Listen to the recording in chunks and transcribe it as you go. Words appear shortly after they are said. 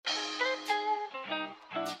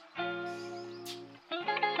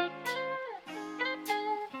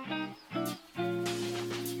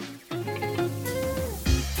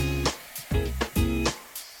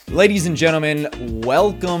Ladies and gentlemen,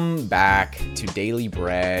 welcome back to Daily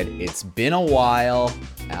Bread. It's been a while.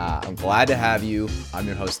 I'm glad to have you. I'm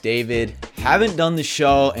your host, David. Haven't done the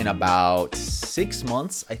show in about 6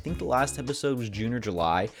 months. I think the last episode was June or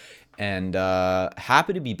July. And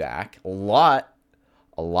happy to be back. A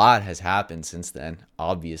lot has happened since then,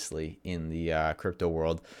 obviously, in the crypto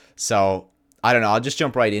world. So I don't know. I'll just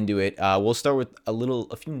jump right into it. We'll start with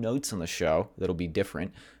a few notes on the show that'll be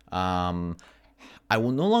different. I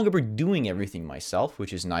will no longer be doing everything myself,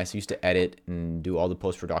 which is nice. I used to edit and do all the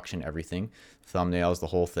post-production, everything, thumbnails, the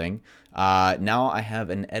whole thing. Now I have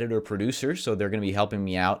an editor-producer, so they're going to be helping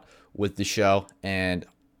me out with the show. And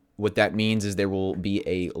what that means is there will be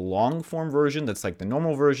a long-form version that's like the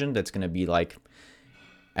normal version that's going to be like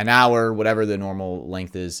an hour, whatever the normal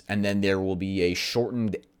length is. And then there will be a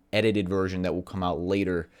shortened, edited version that will come out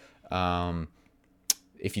later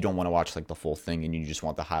if you don't want to watch like the full thing and you just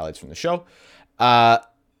want the highlights from the show.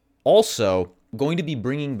 Also, going to be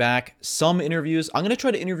bringing back some interviews. I'm going to try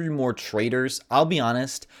to interview more traders. I'll be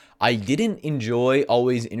honest, I didn't enjoy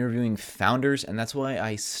always interviewing founders, and that's why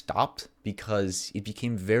I stopped, because it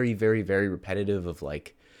became very, very, very repetitive of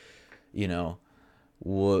like, how'd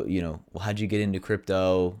you get into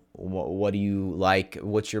crypto? What do you like?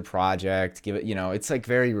 What's your project? Give it, it's like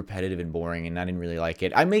very repetitive and boring, and I didn't really like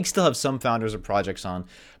it. I may still have some founders or projects on,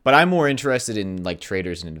 but I'm more interested in like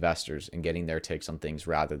traders and investors and getting their takes on things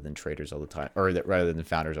rather than traders all the time, or rather than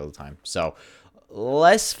founders all the time. So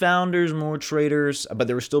less founders, more traders, but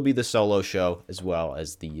there will still be the solo show as well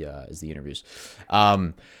as the interviews.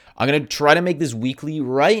 I'm going to try to make this weekly.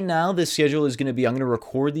 Right now, the schedule is going to be, I'm going to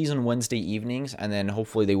record these on Wednesday evenings, and then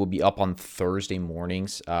hopefully they will be up on Thursday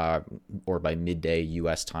mornings or by midday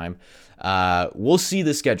U.S. time. We'll see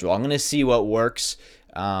the schedule. I'm going to see what works.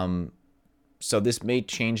 So this may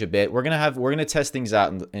change a bit. We're going to test things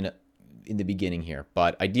out in the beginning here,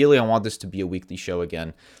 but ideally I want this to be a weekly show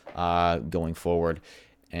again going forward.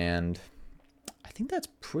 And I think that's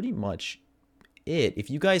pretty much it. If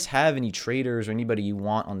you guys have any traders or anybody you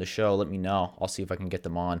want on the show, let me know. I'll see if I can get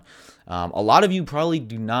them on. A lot of you probably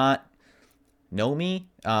do not know me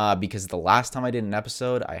because the last time I did an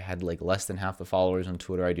episode, I had like less than half the followers on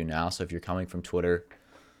Twitter I do now. So if you're coming from Twitter,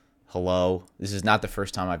 hello. This is not the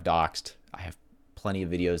first time I've doxed. I have plenty of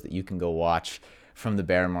videos that you can go watch from the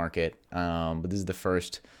bear market, but this is the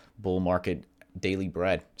first bull market Daily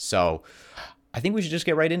Bread. So I think we should just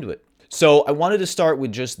get right into it. So I wanted to start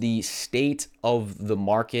with just the state of the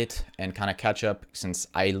market and kind of catch up, since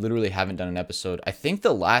I literally haven't done an episode. I think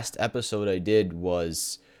the last episode I did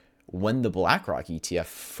was when the BlackRock ETF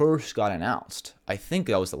first got announced. I think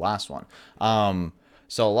that was the last one.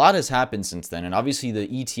 So a lot has happened since then. And obviously the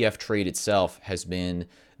ETF trade itself has been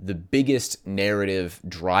the biggest narrative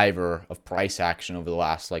driver of price action over the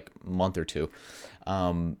last like month or two.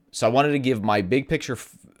 So I wanted to give my big picture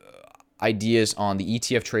ideas on the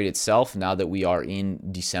ETF trade itself now that we are in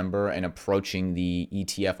December and approaching the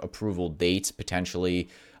ETF approval dates, potentially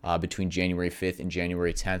between January 5th and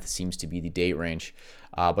January 10th seems to be the date range,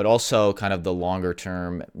 but also kind of the longer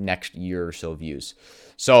term next year or so views.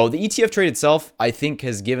 So the ETF trade itself, I think,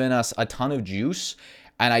 has given us a ton of juice,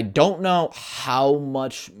 and I don't know how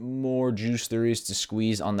much more juice there is to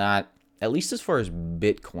squeeze on that, at least as far as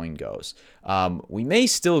Bitcoin goes. We may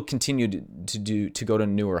still continue to go to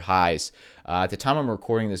newer highs. At the time I'm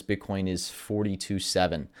recording this, Bitcoin is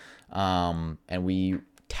 42.7, and we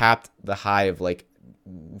tapped the high of like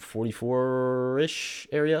 44-ish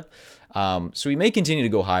area. So we may continue to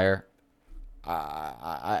go higher.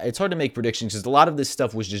 It's hard to make predictions because a lot of this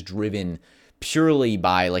stuff was just driven purely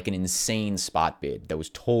by like an insane spot bid that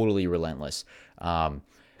was totally relentless.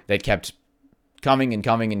 That kept coming and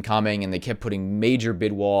coming and coming, and they kept putting major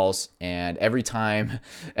bid walls, and every time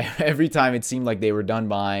it seemed like they were done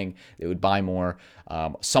buying, they would buy more.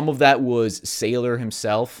 Some of that was Saylor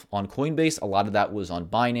himself on Coinbase. A lot of that was on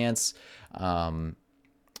Binance.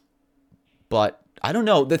 But I don't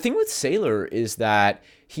know. The thing with Saylor is that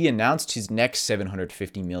he announced his next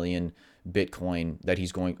 750 million Bitcoin that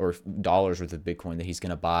he's going, or dollars worth of Bitcoin that he's going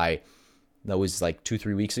to buy. That was like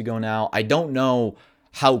 2-3 weeks ago now. I don't know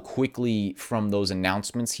how quickly from those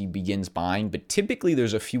announcements he begins buying, but typically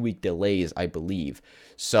there's a few week delays, I believe.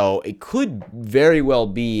 So it could very well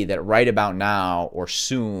be that right about now or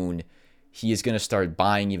soon, he is going to start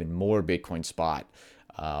buying even more Bitcoin spot.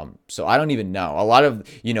 So I don't even know. A lot of,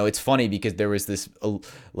 it's funny because there was this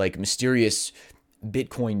like mysterious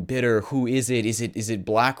Bitcoin bidder. Who is it? Is it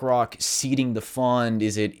BlackRock seeding the fund?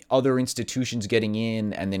 Is it other institutions getting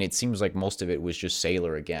in? And then it seems like most of it was just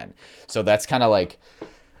Saylor again. So that's kind of like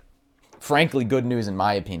frankly good news in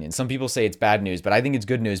my opinion. Some people say it's bad news, but I think it's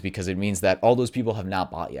good news because it means that all those people have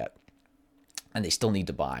not bought yet, and they still need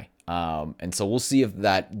to buy. And so we'll see if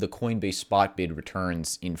the Coinbase spot bid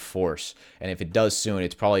returns in force. And if it does soon,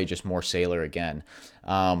 it's probably just more Saylor again.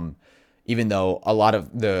 Even though a lot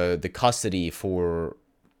of the custody for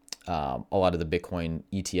a lot of the Bitcoin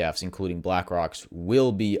ETFs, including BlackRock's,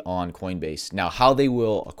 will be on Coinbase. Now, how they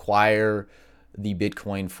will acquire the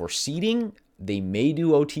Bitcoin for seeding, they may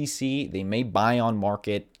do OTC, they may buy on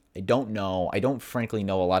market. I don't know. I don't frankly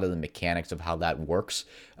know a lot of the mechanics of how that works.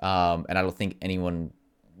 And I don't think anyone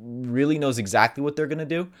really knows exactly what they're going to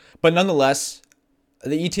do. But nonetheless,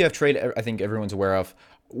 the ETF trade, I think everyone's aware of.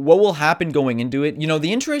 What will happen going into it?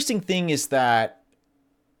 The interesting thing is that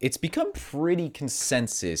it's become pretty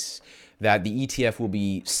consensus that the ETF will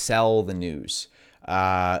be sell the news.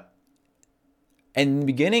 And in the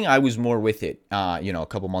beginning, I was more with it, a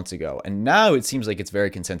couple months ago. And now it seems like it's very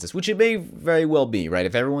consensus, which it may very well be, right?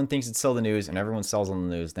 If everyone thinks it's sell the news and everyone sells on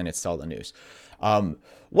the news, then it's sell the news.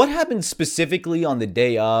 What happens specifically on the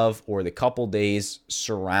day of or the couple days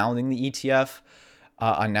surrounding the ETF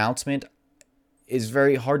announcement is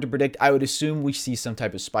very hard to predict. I would assume we see some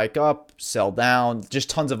type of spike up, sell down, just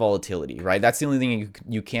tons of volatility, right? That's the only thing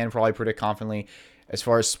you can probably predict confidently. As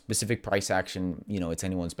far as specific price action, it's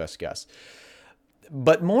anyone's best guess.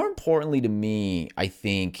 But more importantly to me, I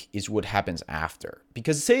think, is what happens after.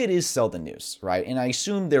 Because say it is sell the news, right? And I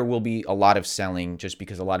assume there will be a lot of selling just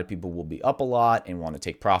because a lot of people will be up a lot and want to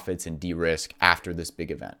take profits and de-risk after this big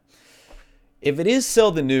event. If it is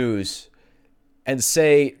sell the news and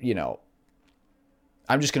say,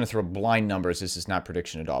 I'm just going to throw blind numbers. This is not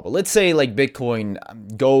prediction at all. But let's say like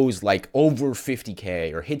Bitcoin goes like over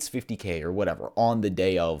 50K or hits 50K or whatever on the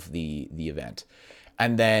day of the event.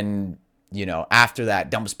 And then after that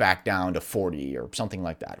dumps back down to 40 or something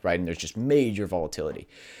like that, right? And there's just major volatility.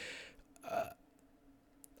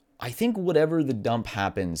 I think whatever the dump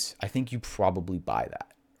happens, I think you probably buy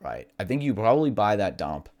that, right? I think you probably buy that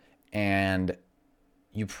dump, and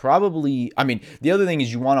you probably, the other thing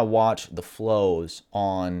is you want to watch the flows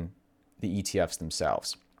on the ETFs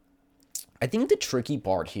themselves. I think the tricky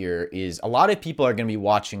part here is a lot of people are going to be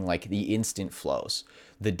watching like the instant flows,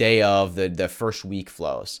 the day of, the first week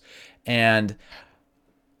flows. And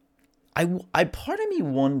I part of me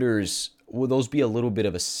wonders, will those be a little bit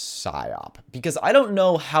of a psyop? Because I don't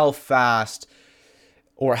know how fast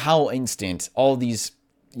or how instant all these,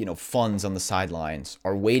 funds on the sidelines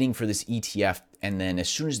are waiting for this ETF. And then as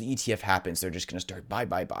soon as the ETF happens, they're just going to start buy.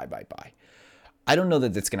 I don't know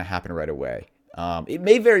that that's going to happen right away. It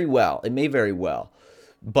may very well.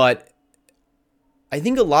 But I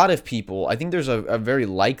think a lot of people, I think there's a very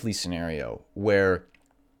likely scenario where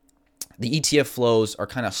the ETF flows are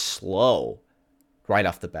kind of slow right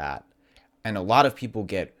off the bat. And a lot of people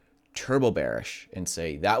get turbo bearish and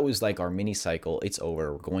say, that was like our mini cycle. It's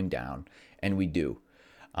over. We're going down. And we do.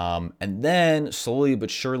 And then slowly but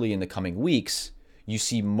surely in the coming weeks, you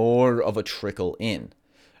see more of a trickle in.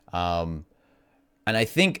 And I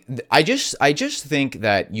think, I just think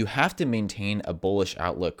that you have to maintain a bullish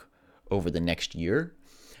outlook over the next year.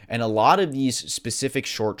 And a lot of these specific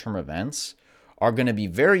short-term events are going to be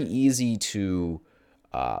very easy to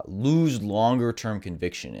lose longer-term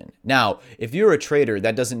conviction in. Now, if you're a trader,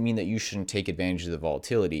 that doesn't mean that you shouldn't take advantage of the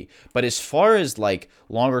volatility. But as far as like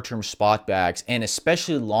longer-term spot backs and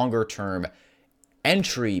especially longer-term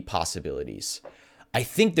entry possibilities, I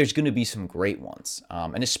think there's going to be some great ones.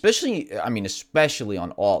 And especially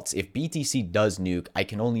on alts. If BTC does nuke, I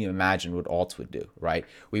can only imagine what alts would do, right?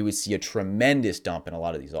 We would see a tremendous dump in a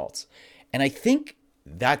lot of these alts. And I think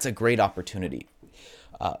that's a great opportunity.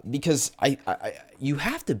 Because I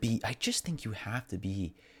just think you have to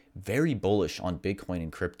be very bullish on Bitcoin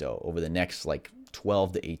and crypto over the next like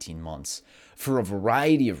 12 to 18 months for a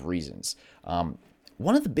variety of reasons.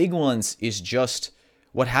 One of the big ones is just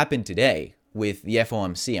what happened today with the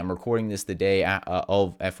FOMC. I'm recording this the day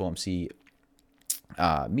of FOMC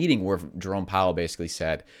meeting where Jerome Powell basically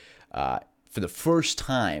said for the first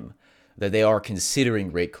time that they are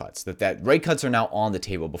considering rate cuts, that rate cuts are now on the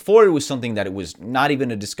table. Before, it was something that it was not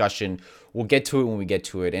even a discussion. We'll get to it when we get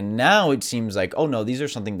to it. And now it seems like, oh no, these are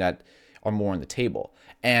something that are more on the table.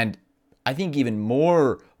 And I think even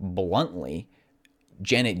more bluntly,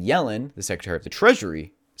 Janet Yellen, the Secretary of the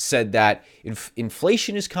Treasury, said that if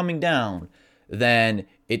inflation is coming down, then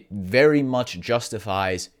it very much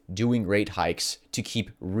justifies doing rate hikes to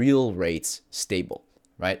keep real rates stable,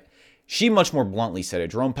 right? She much more bluntly said it.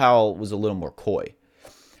 Jerome Powell was a little more coy.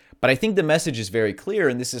 But I think the message is very clear,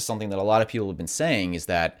 and this is something that a lot of people have been saying, is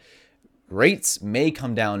that rates may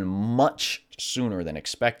come down much sooner than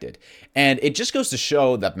expected. And it just goes to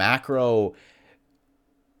show that macro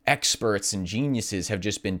experts and geniuses have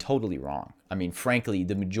just been totally wrong. I mean, frankly,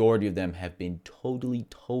 the majority of them have been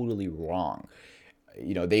totally wrong.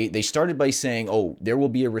 They started by saying, oh, there will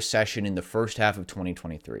be a recession in the first half of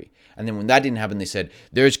 2023. And then when that didn't happen, they said,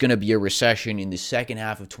 there's going to be a recession in the second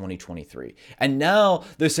half of 2023. And now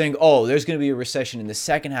they're saying, oh, there's going to be a recession in the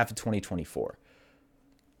second half of 2024.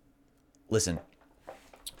 Listen,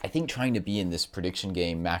 I think trying to be in this prediction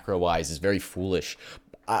game macro-wise is very foolish.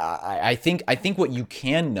 I think what you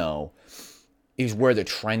can know is where the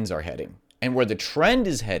trends are heading. And where the trend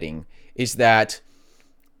is heading is that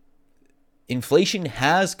inflation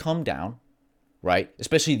has come down, right?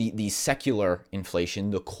 Especially the secular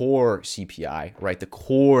inflation, the core CPI, right? The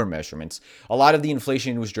core measurements. A lot of the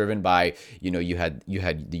inflation was driven by, you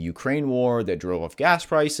had the Ukraine war that drove up gas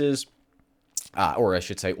prices. Or I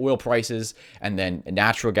should say oil prices, and then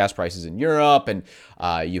natural gas prices in Europe, and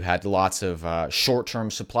you had lots of short-term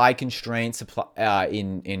supply constraints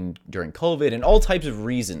in during COVID, and all types of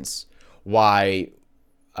reasons why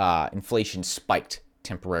inflation spiked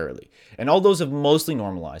temporarily, and all those have mostly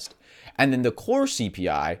normalized. And then the core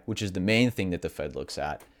CPI, which is the main thing that the Fed looks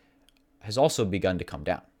at, has also begun to come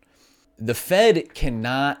down. The Fed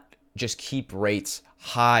cannot just keep rates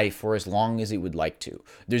high for as long as it would like to.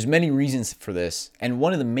 There's many reasons for this, and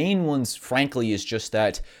one of the main ones, frankly, is just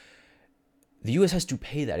that the US has to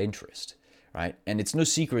pay that interest, right? And it's no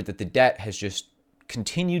secret that the debt has just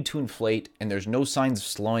continued to inflate, and there's no signs of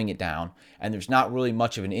slowing it down, and there's not really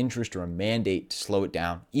much of an interest or a mandate to slow it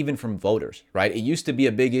down, even from voters, right? It used to be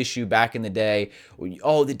a big issue back in the day.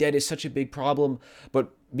 Oh, the debt is such a big problem,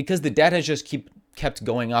 but because the debt has just kept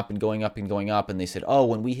going up and going up and going up, and they said, oh,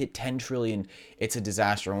 when we hit 10 trillion, it's a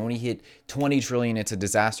disaster. When we hit 20 trillion, it's a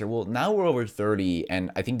disaster. Well, now we're over 30,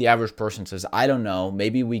 and I think the average person says, I don't know,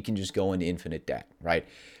 maybe we can just go into infinite debt, right?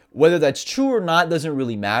 Whether that's true or not doesn't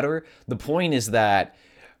really matter. The point is that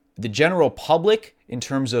the general public, in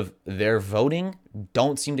terms of their voting,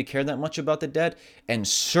 don't seem to care that much about the debt, and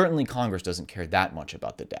certainly Congress doesn't care that much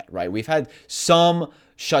about the debt, right? We've had some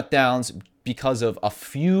shutdowns because of a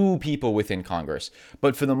few people within Congress,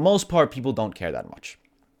 but for the most part, people don't care that much.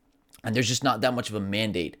 And there's just not that much of a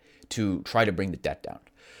mandate to try to bring the debt down.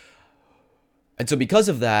 And so because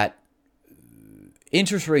of that,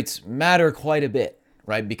 interest rates matter quite a bit,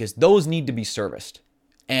 right? Because those need to be serviced.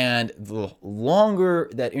 And the longer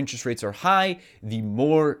that interest rates are high, the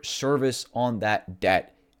more service on that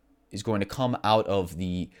debt is going to come out of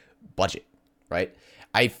the budget, right?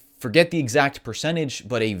 I forget the exact percentage,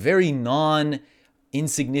 but a very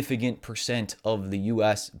non-insignificant percent of the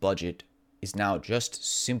US budget is now just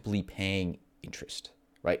simply paying interest,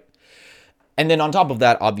 right? And then on top of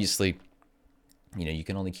that, obviously, you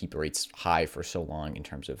can only keep rates high for so long in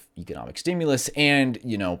terms of economic stimulus, and,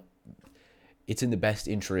 it's in the best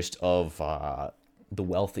interest of the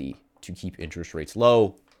wealthy to keep interest rates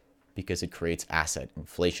low because it creates asset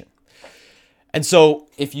inflation. And so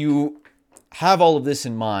if you have all of this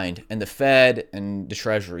in mind, and the Fed and the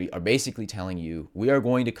Treasury are basically telling you, we are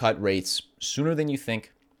going to cut rates sooner than you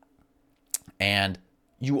think, and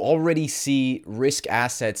you already see risk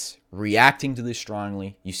assets reacting to this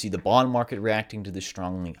strongly, you see the bond market reacting to this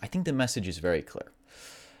strongly, I think the message is very clear.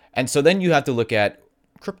 And so then you have to look at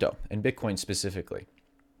crypto and Bitcoin specifically.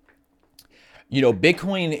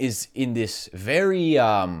 Bitcoin is in this very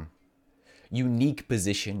unique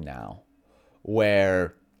position now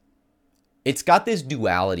where it's got this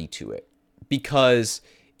duality to it, because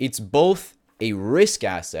it's both a risk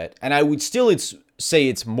asset, and I would still say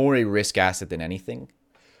it's more a risk asset than anything,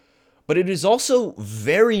 but it is also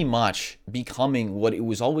very much becoming what it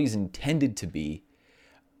was always intended to be,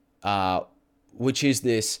 which is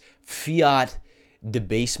this fiat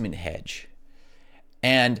debasement hedge.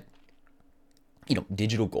 And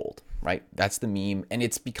digital gold, right? That's the meme, and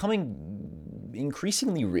it's becoming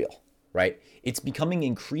increasingly real, right? It's becoming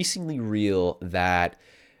increasingly real that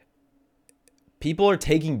people are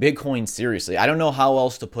taking Bitcoin seriously. I don't know how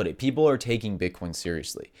else to put it. People are taking Bitcoin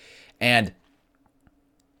seriously. And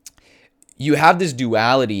you have this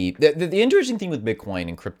duality. The interesting thing with Bitcoin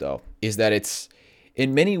and crypto is that it's,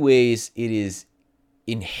 in many ways, it is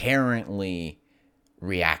inherently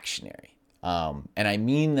reactionary. And I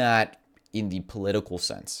mean that in the political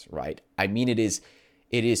sense, right? I mean it is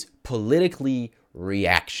politically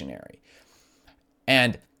reactionary.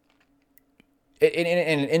 And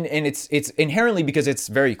it's inherently because it's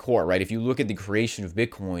very core, right? If you look at the creation of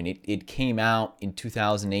Bitcoin, it came out in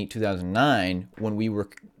 2008, 2009 when we were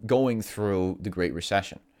going through the Great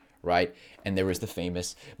Recession, right? And there was the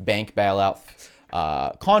famous bank bailout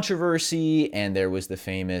controversy, and there was the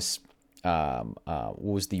famous, what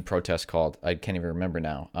was the protest called? I can't even remember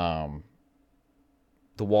now.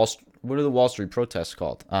 What are the Wall Street protests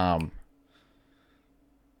called?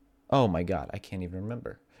 Oh my God, I can't even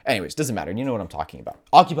remember. Anyways, doesn't matter. You know what I'm talking about.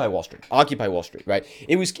 Occupy Wall Street. Occupy Wall Street, right?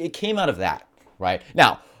 It came out of that, right?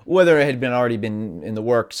 Now, whether it had already been in the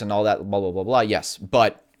works and all that, blah, blah, blah, blah, yes.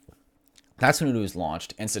 But that's when it was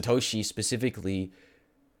launched. And Satoshi specifically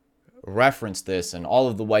referenced this, and all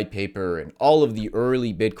of the white paper and all of the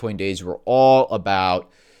early Bitcoin days were all about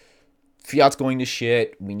fiat's going to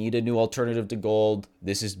shit. We need a new alternative to gold.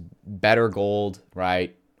 This is better gold,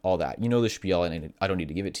 right? All that. You know the spiel, and I don't need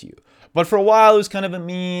to give it to you. But for a while, it was kind of a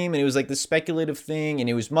meme, and it was like the speculative thing, and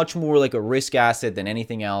it was much more like a risk asset than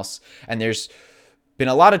anything else. And there's been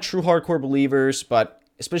a lot of true hardcore believers, but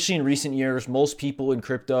especially in recent years, most people in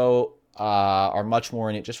crypto are much more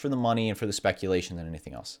in it just for the money and for the speculation than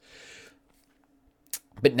anything else.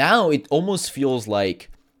 But now it almost feels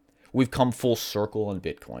like we've come full circle on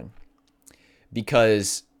Bitcoin,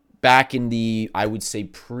 because back in the, I would say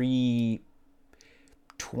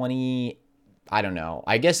pre-20, I don't know.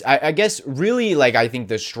 I guess really, like, I think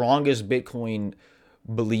the strongest Bitcoin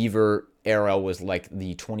believer era was like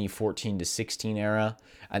the 2014 to 16 era.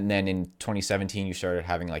 And then in 2017, you started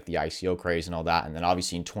having like the ICO craze and all that. And then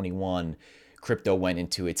obviously in 21, crypto went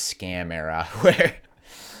into its scam era where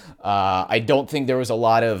I don't think there was a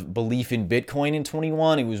lot of belief in Bitcoin in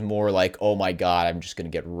 21. It was more like, oh my God, I'm just going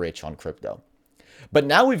to get rich on crypto. But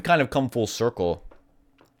now we've kind of come full circle,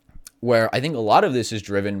 where I think a lot of this is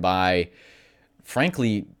driven by,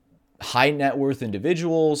 frankly, high net worth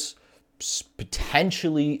individuals,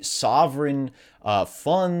 potentially sovereign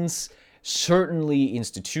funds, certainly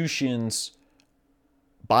institutions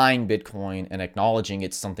buying Bitcoin and acknowledging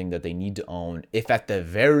it's something that they need to own, if at the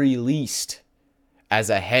very least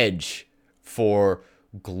as a hedge for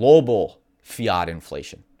global fiat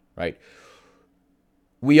inflation, right?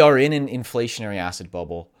 We are in an inflationary asset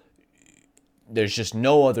bubble. There's just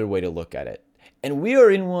no other way to look at it. And we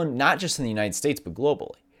are in one not just in the United States, but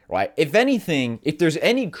globally, right? If anything, if there's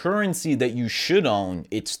any currency that you should own,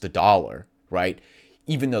 it's the dollar, right?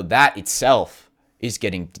 Even though that itself is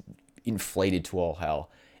getting inflated to all hell.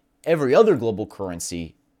 Every other global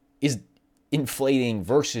currency is inflating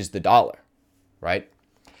versus the dollar, right?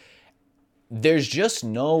 There's just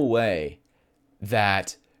no way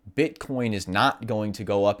that Bitcoin is not going to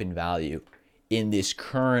go up in value in this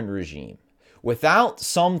current regime without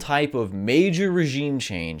some type of major regime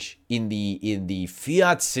change in the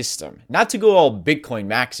fiat system. Not to go all Bitcoin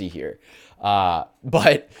maxi here,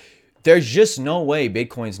 but there's just no way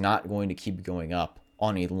Bitcoin's not going to keep going up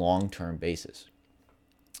on a long-term basis.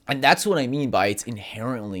 And that's what I mean by it's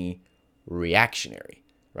inherently reactionary,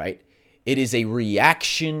 right? It is a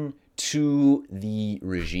reaction to the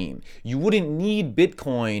regime. You wouldn't need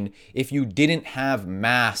Bitcoin if you didn't have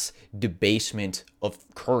mass debasement of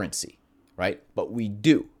currency, right? But we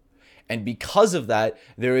do. And because of that,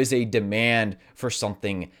 there is a demand for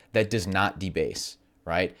something that does not debase,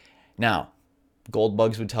 right? Now, gold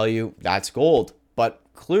bugs would tell you that's gold, but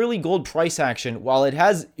clearly gold price action, while it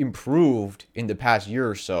has improved in the past year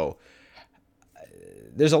or so,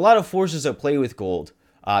 there's a lot of forces at play with gold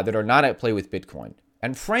that are not at play with Bitcoin.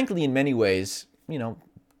 And frankly, in many ways, you know,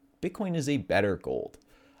 Bitcoin is a better gold.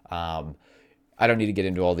 I don't need to get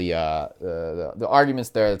into all the arguments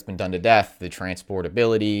there that's been done to death, the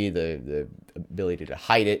transportability, the ability to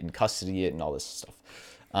hide it and custody it and all this stuff.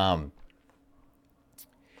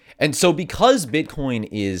 And so because Bitcoin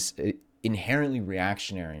is inherently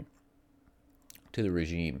reactionary to the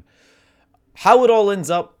regime, how it all ends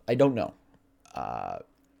up, I don't know.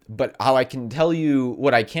 But what I can tell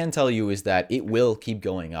you is that it will keep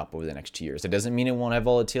going up over the next 2 years. That doesn't mean it won't have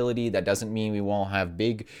volatility. That doesn't mean we won't have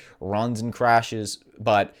big runs and crashes.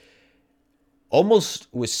 But almost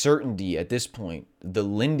with certainty at this point, the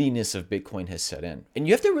lendiness of Bitcoin has set in. And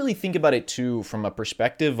you have to really think about it too from a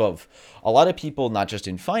perspective of a lot of people, not just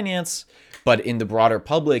in finance, but in the broader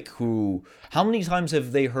public who, how many times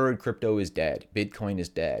have they heard crypto is dead? Bitcoin is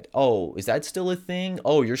dead. Oh, is that still a thing?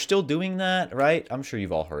 Oh, you're still doing that, right? I'm sure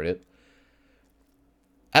you've all heard it.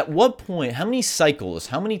 At what point, how many cycles,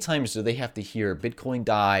 how many times do they have to hear Bitcoin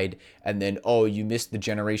died and then, oh, you missed the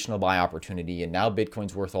generational buy opportunity and now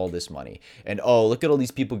Bitcoin's worth all this money. And, oh, look at all these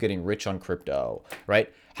people getting rich on crypto,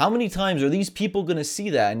 right? How many times are these people going to see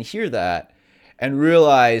that and hear that and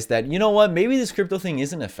realize that, you know what, maybe this crypto thing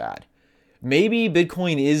isn't a fad. Maybe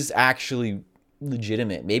Bitcoin is actually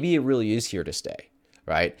legitimate. Maybe it really is here to stay.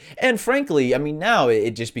 Right. And frankly, I mean, now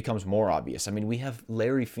it just becomes more obvious. I mean, we have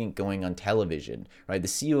Larry Fink going on television, right? The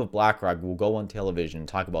CEO of BlackRock will go on television and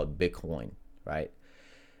talk about Bitcoin, right?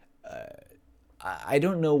 I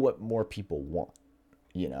don't know what more people want,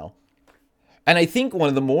 you know? And I think one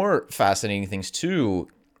of the more fascinating things too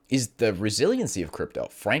is the resiliency of crypto,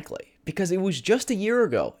 frankly, because it was just a year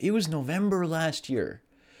ago. It was November last year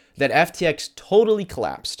that FTX totally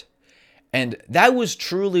collapsed. And that was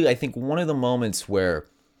truly, I think, one of the moments where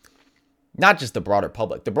not just the broader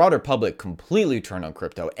public completely turned on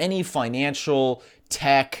crypto. Any financial,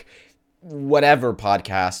 tech, whatever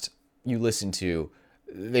podcast you listen to,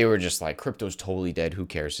 they were just like, crypto's totally dead. Who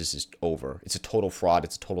cares? This is over. It's a total fraud.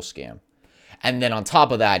 It's a total scam. And then on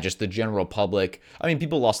top of that, just the general public. I mean,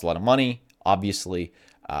 people lost a lot of money, obviously.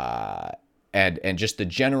 And just the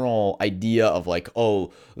general idea of like,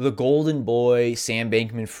 oh, the golden boy, Sam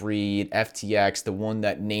Bankman-Fried, FTX, the one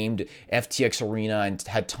that named FTX Arena and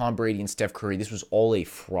had Tom Brady and Steph Curry, this was all a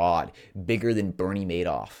fraud, bigger than Bernie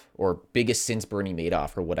Madoff or biggest since Bernie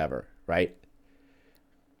Madoff or whatever, right?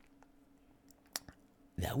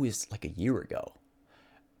 That was like a year ago.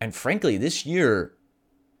 And frankly, this year,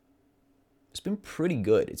 it's been pretty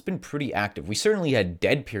good. It's been pretty active. We certainly had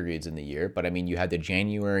dead periods in the year, but I mean, you had the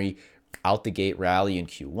January out the gate rally in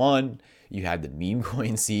Q1. You had the meme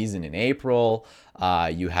coin season in April.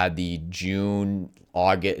 You had the June,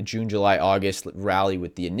 July, August rally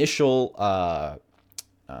with the initial, BlackRock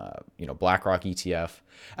ETF,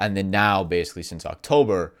 and then now, basically since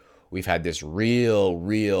October, we've had this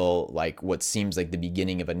real, like what seems like the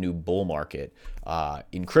beginning of a new bull market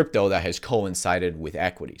in crypto that has coincided with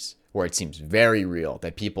equities, where it seems very real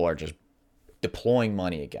that people are just deploying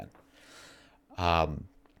money again.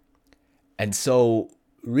 And so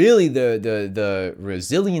really the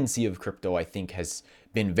resiliency of crypto, I think, has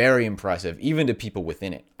been very impressive, even to people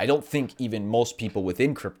within it. I don't think even most people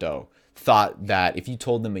within crypto thought that if you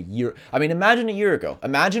told them imagine a year ago,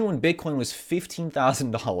 imagine when Bitcoin was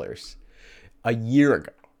 $15,000 a year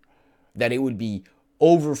ago, that it would be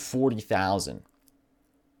over 40,000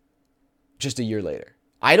 just a year later.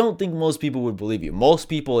 I don't think most people would believe you. Most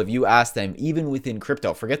people, if you ask them, even within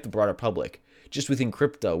crypto, forget the broader public, just within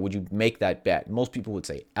crypto, would you make that bet? Most people would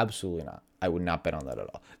say, absolutely not. I would not bet on that at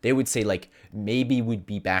all. They would say, like, maybe we'd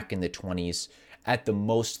be back in the 20s, at the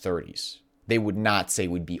most 30s. They would not say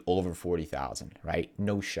we'd be over 40,000, right?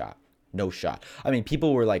 No shot. No shot. I mean,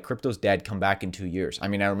 people were like, crypto's dead, come back in 2 years. I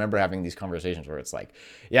mean, I remember having these conversations where it's like,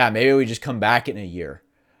 yeah, maybe we just come back in a year,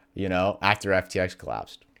 after FTX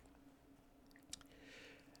collapsed.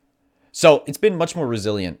 So it's been much more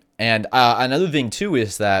resilient. And another thing, too,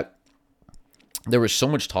 is that there was so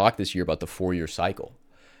much talk this year about the 4-year cycle.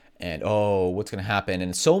 And, what's going to happen?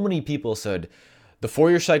 And so many people said the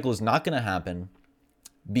 4-year cycle is not going to happen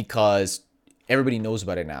because everybody knows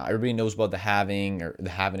about it now. Everybody knows about the halving or the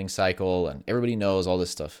halvening cycle, and everybody knows all this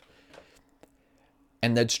stuff.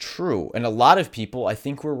 And that's true. And a lot of people, I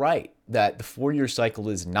think, were right that the 4-year cycle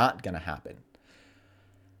is not going to happen.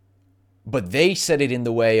 But they said it in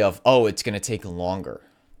the way of, it's going to take longer.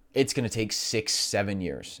 It's going to take 6-7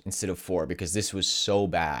 years instead of 4 because this was so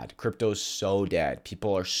bad. Crypto's so dead.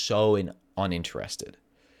 People are so uninterested.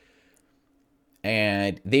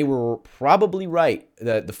 And they were probably right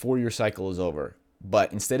that the 4-year cycle is over.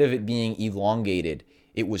 But instead of it being elongated,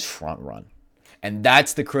 it was front run. And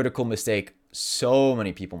that's the critical mistake so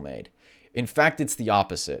many people made. In fact, it's the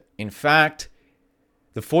opposite. In fact,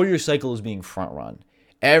 the 4-year cycle is being front run.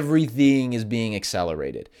 Everything is being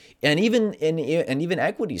accelerated. And even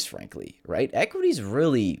equities, frankly, right? Equities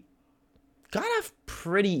really got off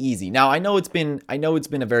pretty easy. Now, I know it's been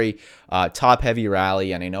a very top-heavy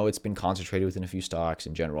rally, and I know it's been concentrated within a few stocks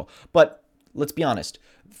in general. But let's be honest.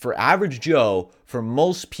 For average Joe, for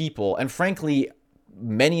most people, and frankly,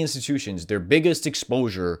 many institutions, their biggest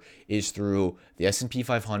exposure is through the S&P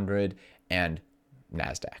 500 and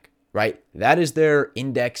NASDAQ, right? That is their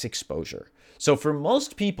index exposure. So for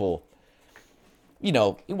most people, it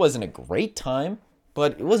wasn't a great time,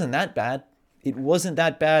 but it wasn't that bad. It wasn't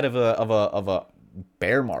that bad of a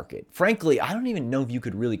bear market. Frankly, I don't even know if you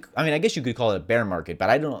could really, I guess you could call it a bear market,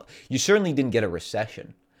 but I don't know. You certainly didn't get a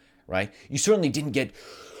recession, right? You certainly didn't get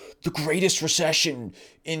the greatest recession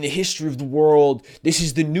in the history of the world. This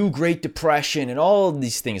is the new Great Depression and all of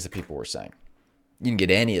these things that people were saying. You didn't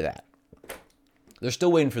get any of that. They're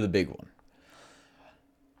still waiting for the big one.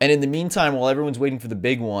 And in the meantime, while everyone's waiting for the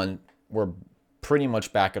big one, we're pretty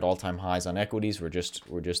much back at all-time highs on equities. We're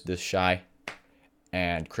just this shy,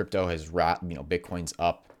 and crypto has Bitcoin's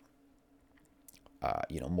up,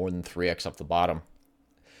 more than 3x off the bottom.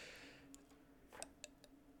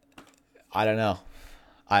 I don't know.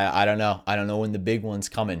 I don't know. I don't know when the big one's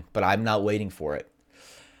coming, but I'm not waiting for it.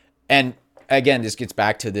 And again, this gets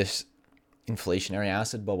back to this inflationary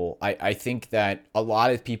asset bubble. I think that a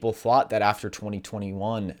lot of people thought that after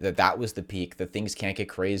 2021 that was the peak, that things can't get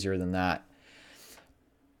crazier than that.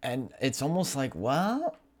 And it's almost like,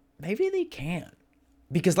 well, maybe they can.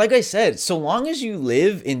 Because like I said, so long as you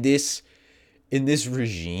live in this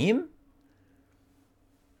regime,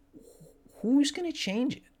 who's going to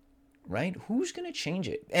change it? Right? Who's going to change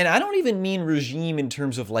it? And I don't even mean regime in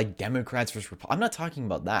terms of like Democrats versus Republicans. I'm not talking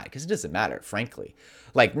about that because it doesn't matter, frankly.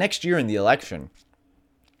 Like next year in the election,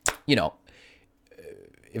 you know,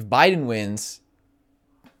 if Biden wins,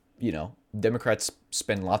 you know, Democrats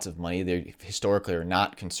spend lots of money. They historically are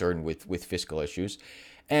not concerned with fiscal issues.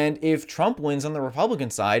 And if Trump wins on the Republican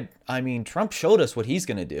side, I mean, Trump showed us what he's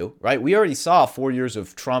going to do, right? We already saw 4 years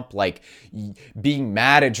of Trump like being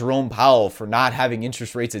mad at Jerome Powell for not having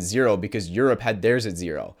interest rates at zero because Europe had theirs at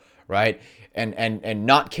zero, right? And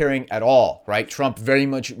not caring at all, right? Trump very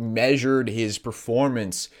much measured his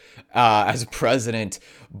performance as a president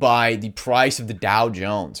by the price of the Dow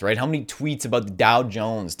Jones, right? How many tweets about the Dow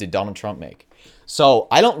Jones did Donald Trump make? So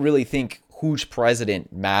I don't really think who's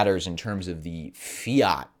president matters in terms of the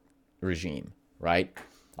fiat regime, right?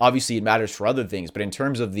 Obviously, it matters for other things, but in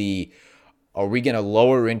terms of are we going to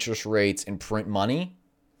lower interest rates and print money?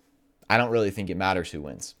 I don't really think it matters who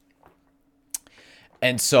wins.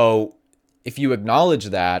 And so if you acknowledge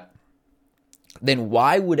that, then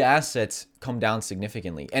why would assets come down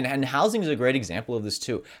significantly? And housing is a great example of this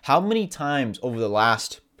too. How many times over the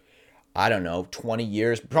last, I don't know, 20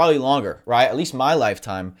 years, probably longer, right? At least my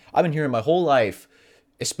lifetime, I've been hearing my whole life,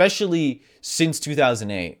 especially since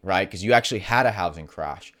 2008, right? Because you actually had a housing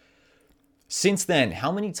crash. Since then,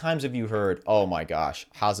 how many times have you heard, oh my gosh,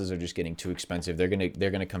 houses are just getting too expensive. They're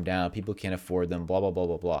gonna come down. People can't afford them, blah, blah, blah,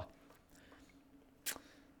 blah, blah.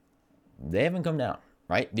 They haven't come down,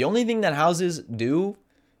 right? The only thing that houses do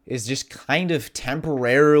is just kind of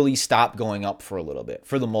temporarily stop going up for a little bit,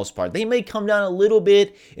 for the most part. They may come down a little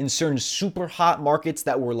bit in certain super hot markets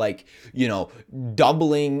that were like, you know,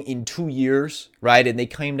 doubling in 2 years, right? And they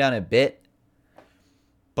came down a bit.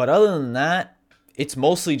 But other than that, it's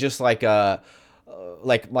mostly just like my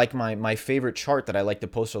favorite chart that I like to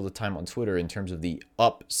post all the time on Twitter in terms of the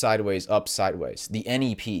up, sideways, the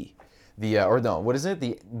NEP. What is it?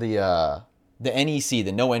 The NEC,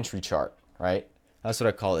 the no entry chart, right? That's what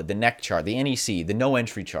I call it. The neck chart, the NEC, the no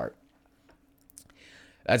entry chart.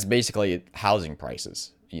 That's basically housing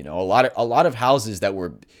prices. You know, a lot of houses that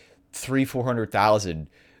were 300,000-400,000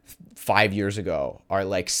 5 years ago are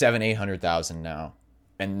like 700,000-800,000 now,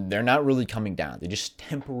 and they're not really coming down. They just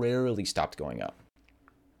temporarily stopped going up,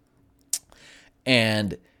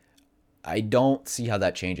 and I don't see how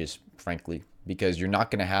that changes, frankly. Because you're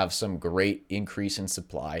not going to have some great increase in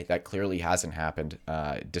supply. That clearly hasn't happened,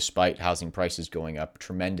 despite housing prices going up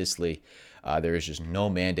tremendously. There is just no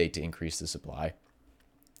mandate to increase the supply.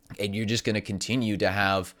 And you're just going to continue to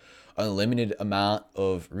have a limited amount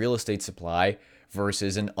of real estate supply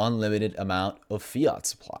versus an unlimited amount of fiat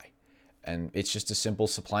supply. And it's just a simple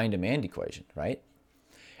supply and demand equation, right?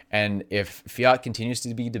 And if fiat continues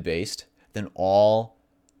to be debased, then all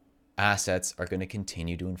assets are going to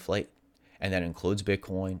continue to inflate. And that includes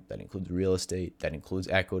Bitcoin, that includes real estate, that includes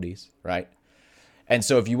equities, right? And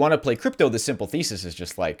so if you want to play crypto, the simple thesis is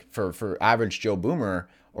just like for average Joe Boomer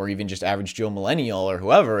or even just average Joe Millennial or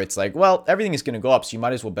whoever, it's like, well, everything is going to go up, so you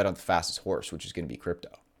might as well bet on the fastest horse, which is going to be crypto.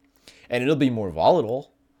 And it'll be more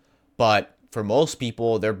volatile, but for most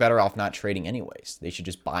people, they're better off not trading anyways. They should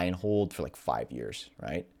just buy and hold for like 5 years,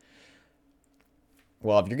 right?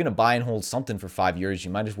 Well, if you're going to buy and hold something for 5 years,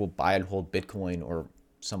 you might as well buy and hold Bitcoin or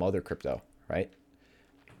some other crypto, right?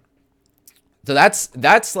 So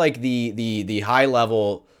that's like the high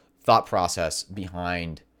level thought process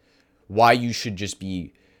behind why you should just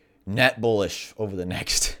be net bullish over the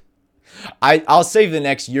next. I'll save the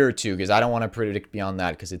next year or two because I don't want to predict beyond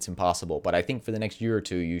that because it's impossible. But I think for the next year or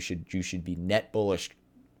two, you should be net bullish,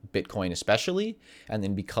 Bitcoin especially, and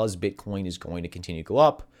then because Bitcoin is going to continue to go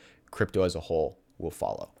up, crypto as a whole will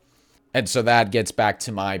follow. And so that gets back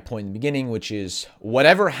to my point in the beginning, which is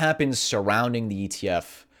whatever happens surrounding the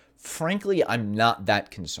ETF, frankly, I'm not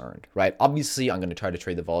that concerned, right? Obviously, I'm going to try to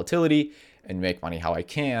trade the volatility and make money how I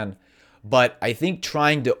can. But I think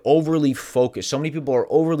trying to overly focus, so many people are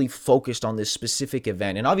overly focused on this specific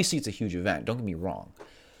event. And obviously, it's a huge event. Don't get me wrong.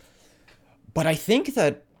 But I think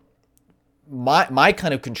that my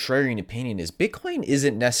kind of contrarian opinion is Bitcoin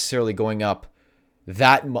isn't necessarily going up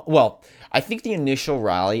that much. Well, I think the initial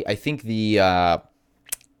rally, I think the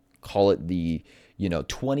call it the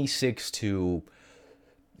 26 to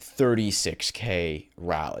 36K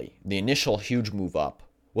rally, the initial huge move up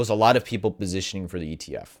was a lot of people positioning for the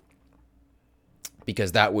ETF.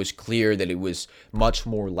 because that was clear that it was much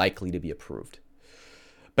more likely to be approved.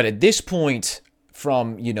 But at this point,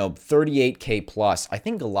 from 38K plus, I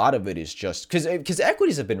think a lot of it is just because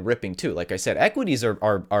equities have been ripping too. Like I said, equities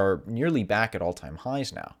are nearly back at all-time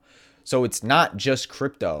highs now. So it's not just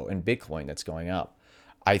crypto and Bitcoin that's going up.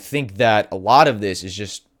 I think that a lot of this is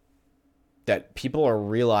just that people are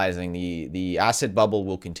realizing the asset bubble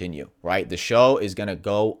will continue, right? The show is going to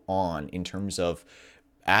go on in terms of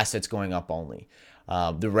assets going up only.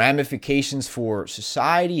 The ramifications for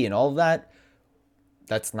society and all of that,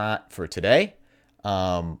 that's not for today.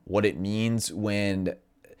 What it means when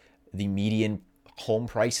the median home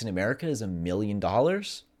price in America is $1 million,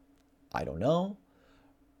 I don't know.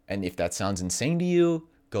 And if that sounds insane to you,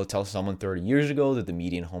 go tell someone 30 years ago that the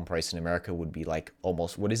median home price in America would be like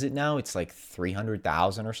almost, what is it now? It's like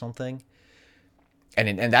 300,000 or something.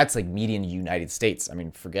 And that's like median United States. I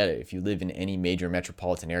mean, forget it. If you live in any major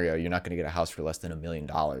metropolitan area, you're not going to get a house for less than $1 million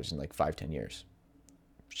in like 5-10 years.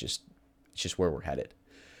 It's just where we're headed.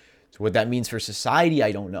 So what that means for society,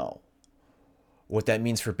 I don't know. What that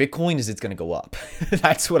means for Bitcoin is it's going to go up.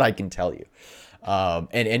 That's what I can tell you.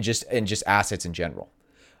 And just assets in general.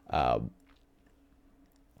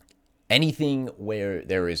 Anything where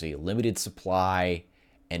there is a limited supply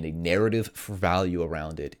and a narrative for value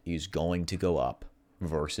around it is going to go up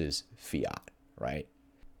versus fiat, right?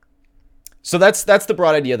 So that's the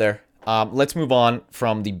broad idea there. Let's move on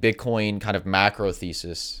from the Bitcoin kind of macro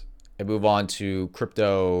thesis and move on to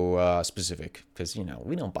crypto specific, because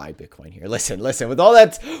we don't buy Bitcoin here. Listen. With all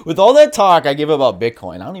that talk I give about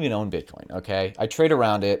Bitcoin, I don't even own Bitcoin. Okay, I trade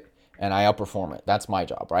around it and I outperform it. That's my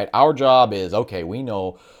job, right? Our job is, okay, we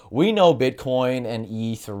know Bitcoin and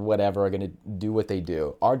ETH or whatever are going to do what they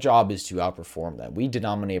do. Our job is to outperform them. We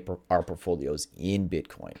denominate our portfolios in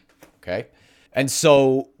Bitcoin, okay? And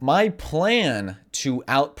so my plan to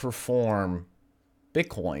outperform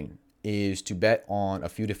Bitcoin is to bet on a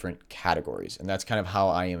few different categories. And that's kind of how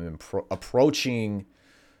I am approaching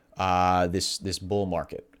this bull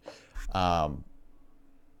market.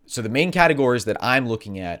 So the main categories that I'm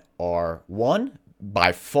looking at are, one,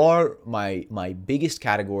 by far my biggest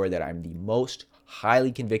category that I'm the most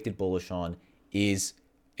highly convicted bullish on is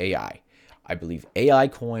AI. I believe AI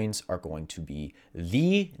coins are going to be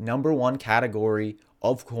the number one category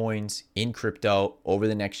of coins in crypto over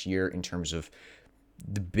the next year in terms of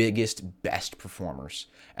the biggest, best performers.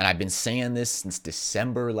 And I've been saying this since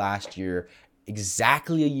December last year.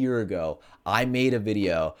 Exactly a year ago, I made a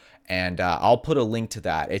video, and I'll put a link to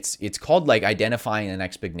that. It's called like identifying the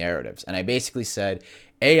next big narratives. And I basically said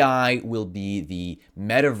AI will be the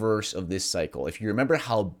metaverse of this cycle. If you remember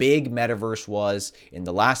how big metaverse was in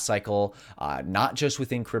the last cycle, not just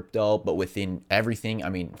within crypto, but within everything. I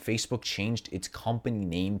mean, Facebook changed its company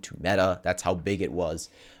name to Meta. That's how big it was.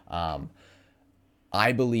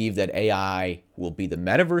 I believe that AI will be the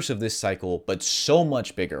metaverse of this cycle, but so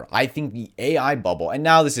much bigger. I think the AI bubble, and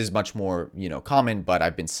now this is much more, common, but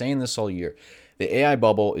I've been saying this all year. The AI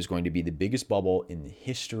bubble is going to be the biggest bubble in the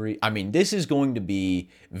history. I mean, this is going to be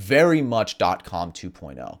very much .com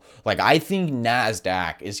 2.0. Like, I think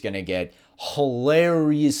NASDAQ is going to get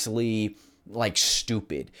hilariously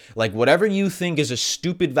stupid. Like, whatever you think is a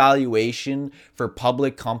stupid valuation for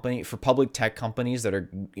public tech companies that are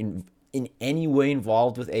in any way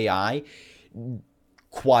involved with AI,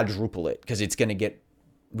 quadruple it, because it's going to get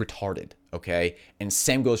retarded, okay? And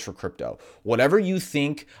same goes for crypto. Whatever you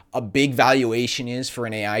think a big valuation is for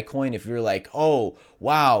an AI coin, if you're like, oh,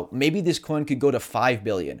 wow, maybe this coin could go to 5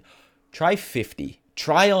 billion, try 50,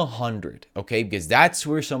 try 100, okay? Because that's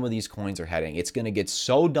where some of these coins are heading. It's going to get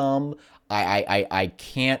so dumb, I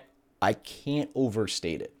can't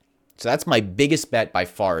overstate it. So that's my biggest bet by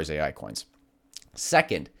far is AI coins.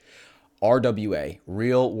 Second, RWA,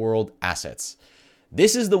 real world assets.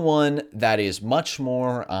 This is the one that is much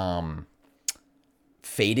more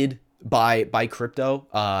faded by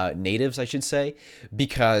crypto natives, I should say,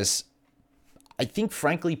 because I think,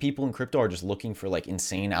 frankly, people in crypto are just looking for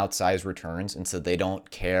insane outsized returns. And so they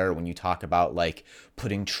don't care when you talk about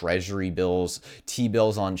putting treasury bills,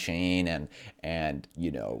 T-bills on chain and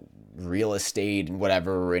real estate and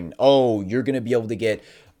whatever. And, oh, you're going to be able to get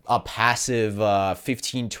a passive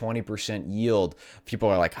 15-20% yield. People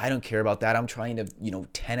are like, I don't care about that. I'm trying to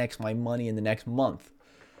 10x my money in the next month.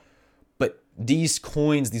 But these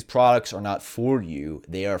coins, these products are not for you.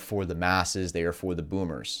 They are for the masses. They are for the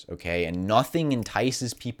boomers, okay? And nothing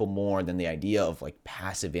entices people more than the idea of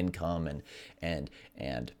passive income and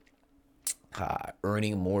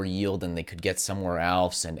earning more yield than they could get somewhere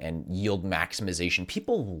else, and yield maximization.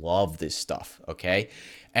 People love this stuff, okay?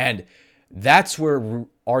 And that's where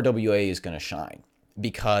RWA is going to shine,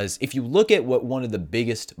 Because if you look at what one of the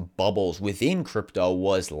biggest bubbles within crypto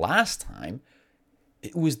was last time,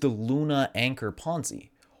 it was the Luna Anchor Ponzi.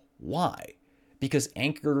 Why? Because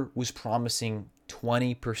Anchor was promising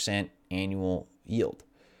 20% annual yield.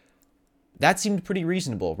 That seemed pretty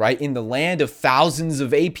reasonable, right? In the land of thousands of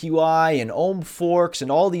APY and Ohm forks and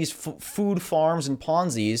all these food farms and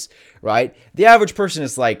Ponzi's, right? The average person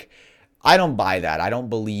is like, I don't buy that. I don't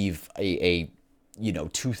believe a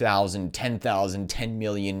 2,000, 10,000, 10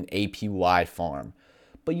 million APY farm.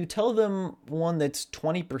 But you tell them one that's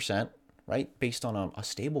 20%, right? Based on a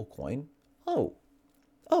stable coin. Oh,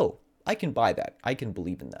 I can buy that. I can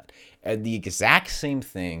believe in that. And the exact same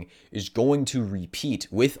thing is going to repeat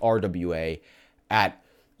with RWA at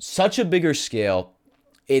such a bigger scale.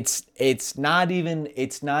 It's not even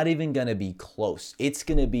going to be close. It's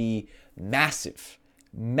going to be massive.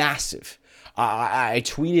 I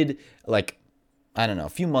tweeted a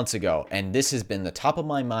few months ago, and this has been the top of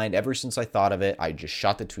my mind ever since I thought of it. I just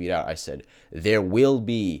shot the tweet out. I said,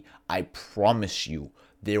 I promise you,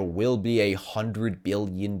 there will be $100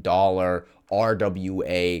 billion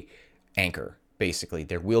RWA anchor. Basically,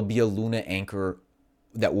 there will be a Luna anchor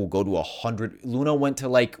that will go to 100. Luna went to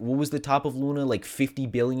what was the top of Luna? 50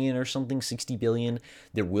 billion or something, 60 billion.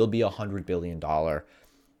 There will be $100 billion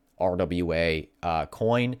RWA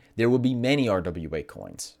coin. There will be many RWA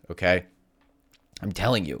coins. Okay. I'm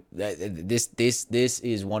telling you, this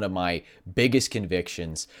is one of my biggest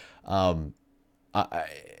convictions.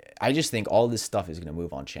 I just think all this stuff is going to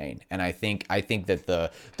move on chain, and I think that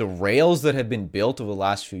the rails that have been built over the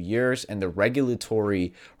last few years and the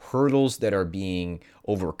regulatory hurdles that are being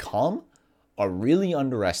overcome are really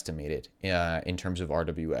underestimated in terms of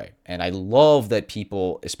RWA. And I love that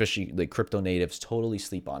people, especially crypto natives, totally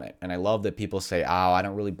sleep on it. And I love that people say, "Oh, I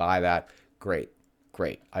don't really buy that." Great.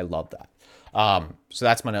 I love that. So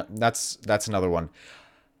that's another one.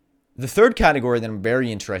 The third category that I'm very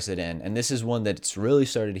interested in, and this is one that's really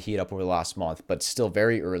started to heat up over the last month, but still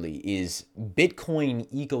very early, is Bitcoin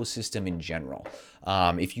ecosystem in general.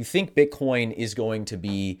 If you think Bitcoin is going to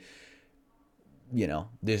be,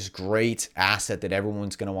 this great asset that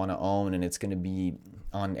everyone's going to want to own, and it's going to be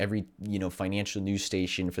on every, financial news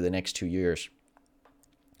station for the next 2 years,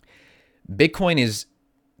 Bitcoin is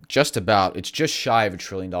it's just shy of $1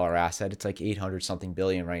 trillion asset. It's like 800 something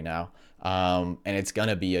billion right now. And it's going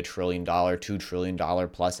to be $1 trillion, $2 trillion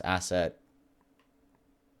plus asset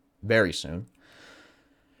very soon.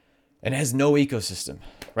 And it has no ecosystem,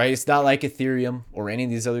 right? It's not like Ethereum or any of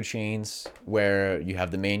these other chains where you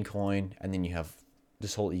have the main coin and then you have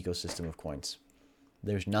this whole ecosystem of coins.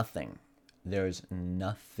 There's nothing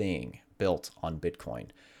built on Bitcoin.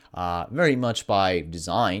 Very much by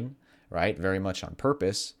design, right? Very much on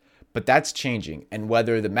purpose. But that's changing. And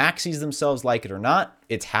whether the maxis themselves like it or not,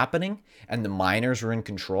 it's happening. And the miners are in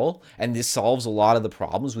control. And this solves a lot of the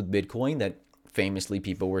problems with Bitcoin that famously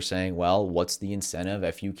people were saying, well, what's the incentive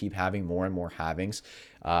if you keep having more and more halvings?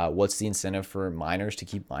 What's the incentive for miners to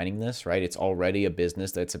keep mining this, right? It's already a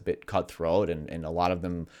business that's a bit cutthroat and a lot of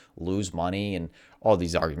them lose money and all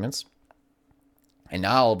these arguments. And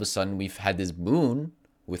now all of a sudden we've had this boon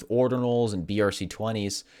with ordinals and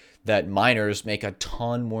BRC20s that miners make a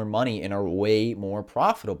ton more money and are way more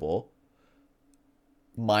profitable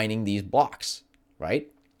mining these blocks,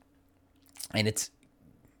 right? And it's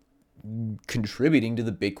contributing to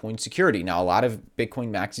the Bitcoin security. Now, a lot of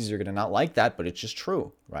Bitcoin maxis are going to not like that, but it's just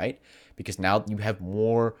true, right? Because now you have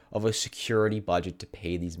more of a security budget to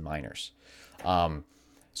pay these miners.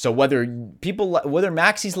 So whether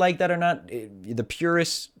maxis like that or not, the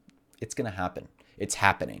purists, it's going to happen. It's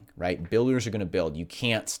happening, right? Builders are going to build. You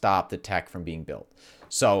can't stop the tech from being built.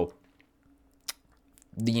 So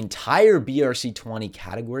the entire BRC20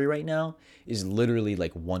 category right now is literally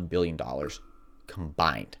like $1 billion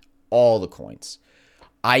combined, all the coins.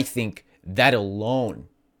 I think that alone,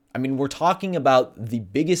 we're talking about the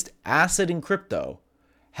biggest asset in crypto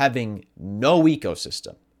having no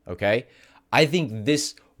ecosystem, okay? I think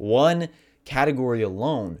this one category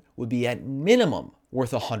alone would be at minimum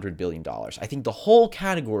worth $100 billion. I think the whole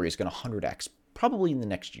category is going to 100x probably in the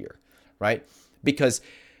next year, right? Because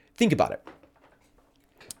think about it.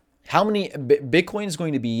 How many Bitcoin is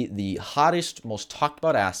going to be the hottest, most talked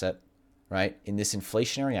about asset, right? In this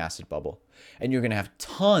inflationary asset bubble. And you're going to have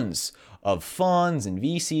tons of funds and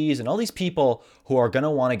VCs and all these people who are going to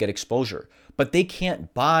want to get exposure, but they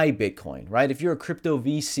can't buy Bitcoin, right? If you're a crypto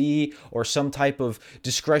VC or some type of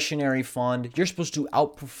discretionary fund, you're supposed to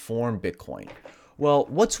outperform Bitcoin. Well,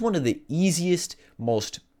 what's one of the easiest,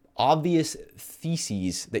 most obvious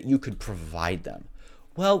theses that you could provide them?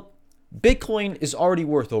 Well, Bitcoin is already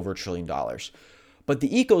worth over $1 trillion. But the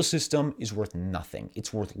ecosystem is worth nothing.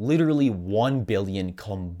 It's worth literally 1 billion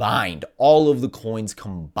combined, all of the coins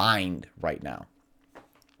combined right now.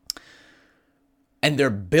 And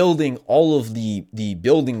they're building all of the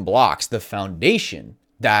building blocks, the foundation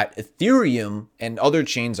that Ethereum and other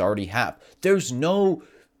chains already have. There's no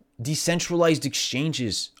decentralized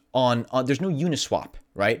exchanges there's no Uniswap,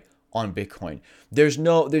 right? On Bitcoin. There's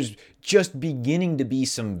just beginning to be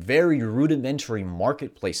some very rudimentary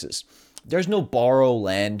marketplaces. There's no borrow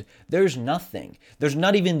land. There's nothing. There's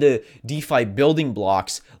not even the DeFi building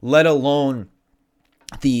blocks, let alone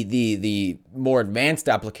the more advanced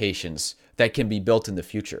applications that can be built in the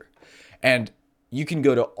future. And you can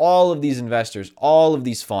go to all of these investors, all of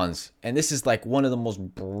these funds, and this is like one of the most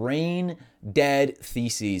brain dead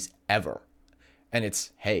theses ever. And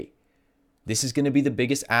it's, hey, this is going to be the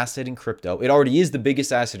biggest asset in crypto. It already is the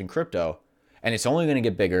biggest asset in crypto, and it's only going to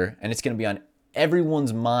get bigger, and it's going to be on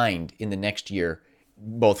everyone's mind in the next year.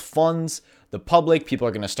 Both funds, the public, people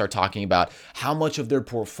are going to start talking about how much of their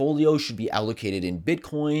portfolio should be allocated in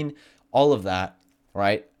Bitcoin, all of that,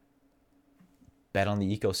 right? Bet on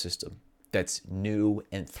the ecosystem that's new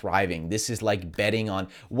and thriving. This is like betting on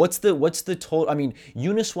what's the total. I mean,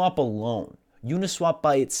 Uniswap alone, Uniswap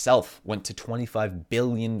by itself went to $25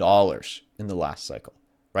 billion in the last cycle,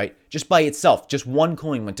 right? Just by itself, just one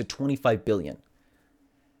coin went to $25 billion.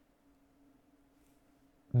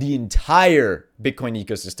 The entire Bitcoin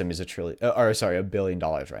ecosystem is $1 billion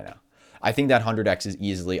right now. I think that 100x is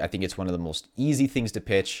easily, I think it's one of the most easy things to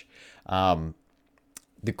pitch. The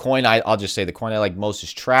coin I'll just say the coin I like most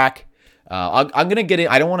is Track. I'm going to get it.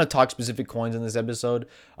 I don't want to talk specific coins in this episode.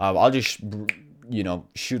 I'll just,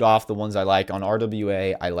 shoot off the ones I like. On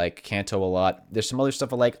RWA, I like Canto a lot. There's some other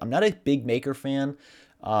stuff I like. I'm not a big Maker fan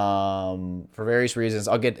for various reasons.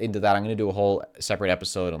 I'll get into that. I'm going to do a whole separate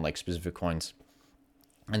episode on like specific coins.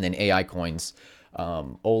 And then AI coins.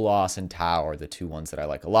 Olas and Tau are the two ones that I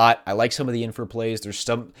like a lot. I like some of the infra plays. There's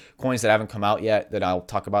some coins that haven't come out yet that I'll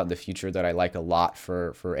talk about in the future that I like a lot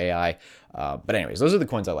for AI. But anyways, those are the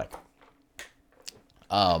coins I like.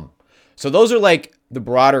 So those are like the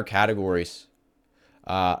broader categories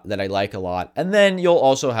that I like a lot. And then you'll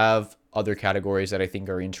also have other categories that I think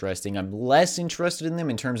are interesting. I'm less interested in them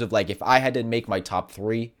in terms of like if I had to make my top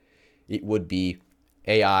 3, it would be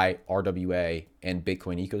AI, RWA, and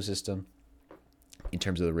Bitcoin ecosystem. In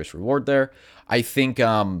terms of the risk reward there, I think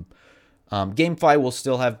GameFi will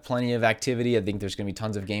still have plenty of activity. I think there's going to be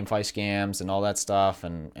tons of GameFi scams and all that stuff,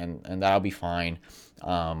 and that'll be fine.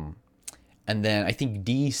 And then I think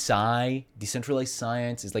DeSci, decentralized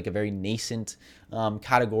science, is like a very nascent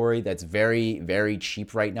category that's very, very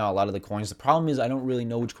cheap right now. A lot of the coins. The problem is I don't really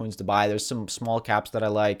know which coins to buy. There's some small caps that I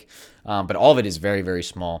like, but all of it is very, very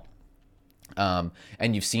small. And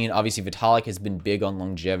you've seen, obviously, Vitalik has been big on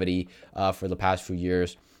longevity for the past few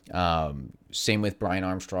years. Same with Brian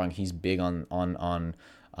Armstrong. He's big on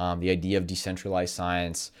the idea of decentralized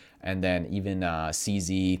science. And then even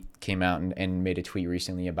CZ came out and made a tweet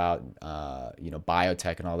recently about,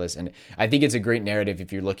 biotech and all this. And I think it's a great narrative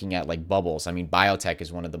if you're looking at like bubbles. I mean, biotech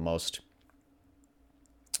is one of the most...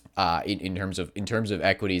 in terms of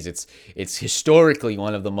equities, it's historically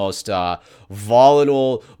one of the most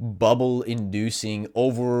volatile, bubble-inducing,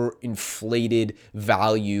 overinflated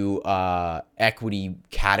value equity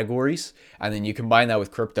categories, and then you combine that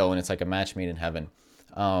with crypto, and it's like a match made in heaven.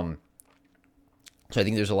 So I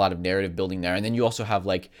think there's a lot of narrative building there. And then you also have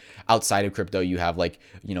like outside of crypto, you have like,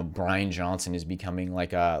 Brian Johnson is becoming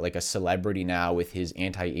like a celebrity now with his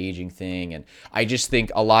anti-aging thing. And I just think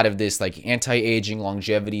a lot of this like anti-aging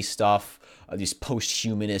longevity stuff, these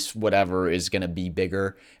post-humanist whatever is going to be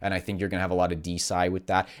bigger. And I think you're going to have a lot of DeSci with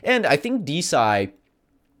that. And I think DeSci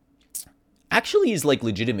actually is like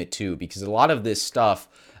legitimate too, because a lot of this stuff,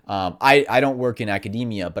 I don't work in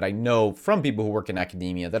academia, but I know from people who work in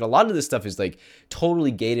academia that a lot of this stuff is like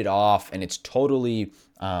totally gated off, and it's totally,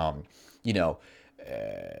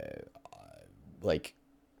 like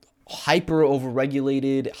hyper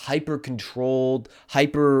overregulated, hyper controlled,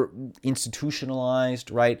 hyper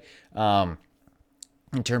institutionalized, right? In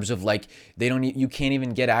terms of like, you can't even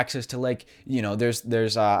get access to like,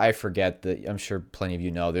 there's I forget I'm sure plenty of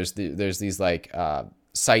you know, there's these like,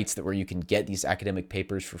 sites where you can get these academic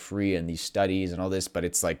papers for free and these studies and all this, but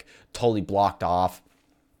it's like totally blocked off.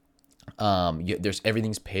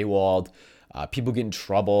 Everything's paywalled. People get in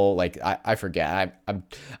trouble. Like I forget. I'm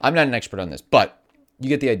not an expert on this, but you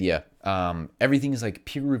get the idea. Everything is like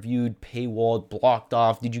peer reviewed, paywalled, blocked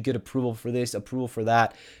off. Did you get approval for this? Approval for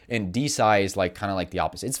that? And DeSci is like kind of like the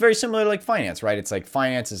opposite. It's very similar to like finance, right? It's like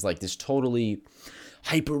finance is like this totally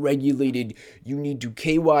hyper regulated. You need to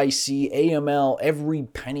KYC, AML, every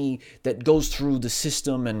penny that goes through the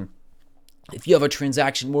system. And if you have a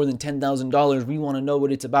transaction more than $10,000, we want to know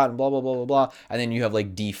what it's about and blah, blah, blah, blah, blah. And then you have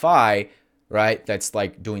like DeFi, right? That's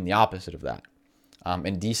like doing the opposite of that.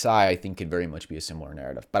 And DeSci, I think, could very much be a similar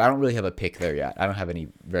narrative. But I don't really have a pick there yet. I don't have any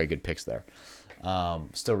very good picks there.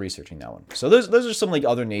 Still researching that one. So those are some like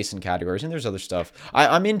other nascent categories, and there's other stuff.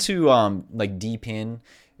 I'm into like DePIN,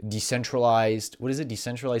 decentralized. What is it?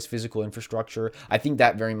 Decentralized physical infrastructure. I think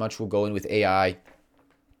that very much will go in with AI.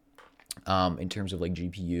 In terms of like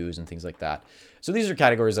GPUs and things like that. So these are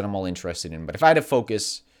categories that I'm all interested in. But if I had to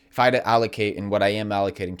focus, if I had to allocate, and what I am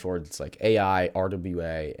allocating towards, it's like AI,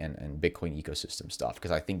 RWA, and Bitcoin ecosystem stuff,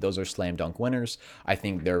 because I think those are slam dunk winners. I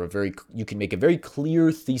think they're you can make a very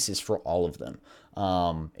clear thesis for all of them.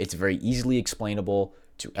 It's very easily explainable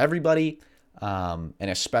to everybody, and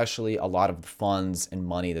especially a lot of the funds and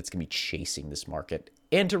money that's going to be chasing this market,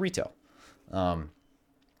 and to retail. So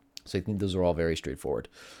I think those are all very straightforward.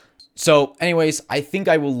 So anyways, I think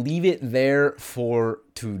I will leave it there for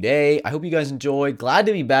today. I hope you guys enjoyed. Glad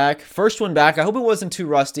to be back. First one back. I hope it wasn't too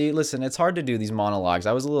rusty. Listen, it's hard to do these monologues.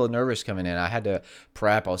 I was a little nervous coming in. I had to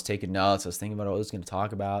prep. I was taking notes. I was thinking about what I was going to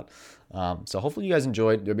talk about. So hopefully you guys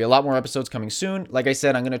enjoyed. There'll be a lot more episodes coming soon. Like I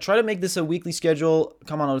said, I'm going to try to make this a weekly schedule.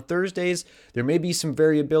 Come on Thursdays. There may be some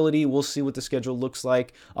variability. We'll see what the schedule looks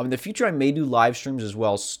like. In the future, I may do live streams as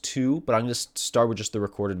well too, but I'm going to start with just the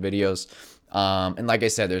recorded videos. And like I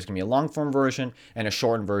said, there's going to be a long form version and a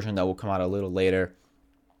shortened version that will come out a little later.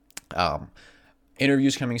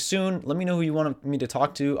 Interviews coming soon. Let me know who you want me to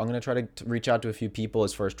talk to. I'm going to try to reach out to a few people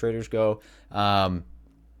as far as traders go.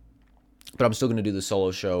 But I'm still going to do the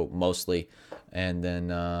solo show mostly. And then,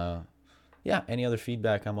 yeah, any other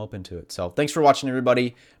feedback, I'm open to it. So thanks for watching,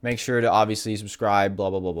 everybody. Make sure to obviously subscribe, blah,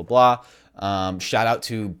 blah, blah, blah, blah. Shout out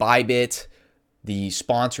to Bybit, the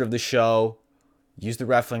sponsor of the show. Use the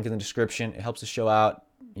ref link in the description. It helps the show out.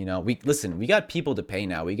 You know, we got people to pay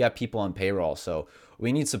now. We got people on payroll, so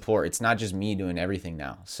we need support. It's not just me doing everything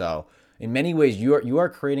now. So in many ways, you are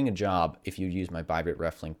creating a job if you use my Bybit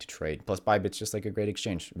ref link to trade. Plus, Bybit's just like a great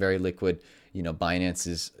exchange, very liquid. You know, Binance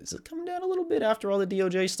is coming down a little bit after all the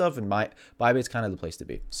DOJ stuff, and Bybit's kind of the place to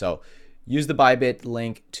be. So use the Bybit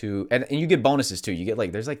link to, and you get bonuses too. You get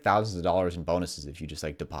like, there's like thousands of dollars in bonuses if you just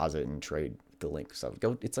like deposit and trade the link. So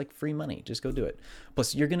go, it's like free money. Just go do it.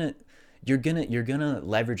 Plus you're gonna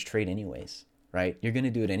leverage trade anyways, right? You're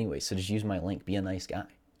gonna do it anyways. So just use my link. Be a nice guy.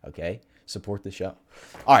 Okay? Support the show.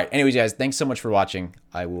 All right. Anyways, guys, thanks so much for watching.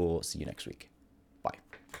 I will see you next week.